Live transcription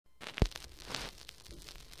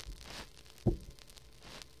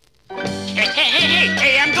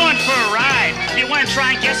I'm going for a ride. You want to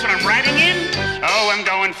try and guess what I'm riding in? Oh, I'm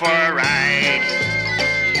going for a ride.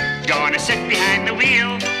 Gonna sit behind the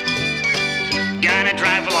wheel. Gonna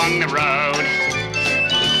drive along the road.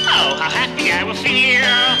 Oh, how happy I will feel.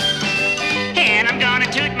 And I'm gonna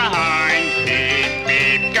toot my horn. Beep,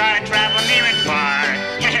 beep. Gonna travel near and far.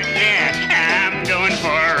 Yeah, I'm going for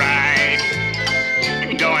a ride.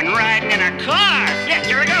 Going riding in a car. Yeah,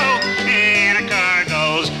 here we go. And a car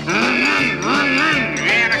goes.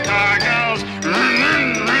 And a car goes.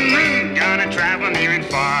 Gonna travel near and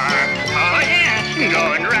far. Oh yeah,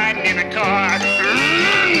 going riding in a car.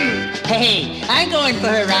 Hey, I'm going for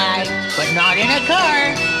a ride, but not in a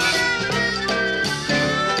car.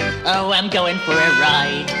 Oh, I'm going for a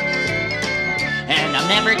ride, and I'm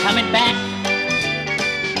never coming back.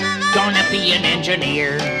 Gonna be an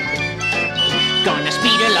engineer. Gonna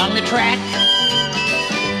speed along the track,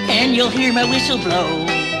 and you'll hear my whistle blow.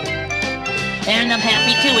 And I'm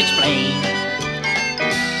happy to explain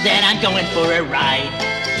that I'm going for a ride.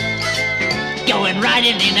 Going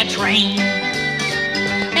riding in a train.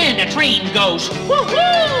 And the train goes,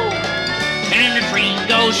 woo-hoo! And the train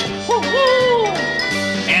goes, woo-hoo!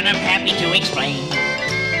 And I'm happy to explain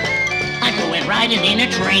I'm going riding in a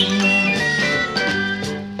train.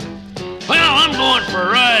 Well, I'm going for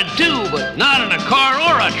a ride too, but not in a car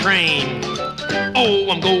or a train. Oh,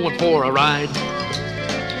 I'm going for a ride.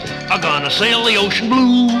 I'm gonna sail the ocean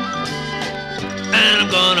blue, and I'm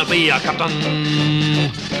gonna be a captain, and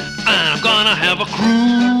I'm gonna have a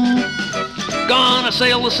crew. Gonna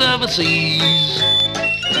sail the 7 seas,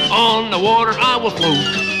 on the water I will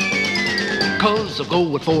float, 'cause I'm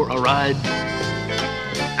going for a ride.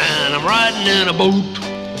 And I'm riding in a boat,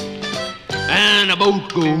 and a boat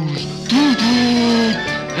goes doo-doo,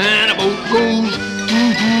 and a boat goes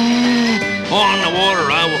doo-doo. On the water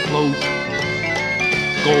I will float,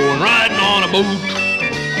 going riding on a boat.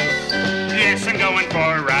 Yes, I'm going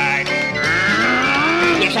for a ride.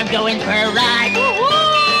 Yes, I'm going for a ride.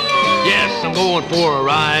 Yes, I'm going for a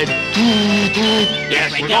ride.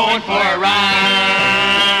 Yes, we're going for a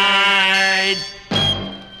ride.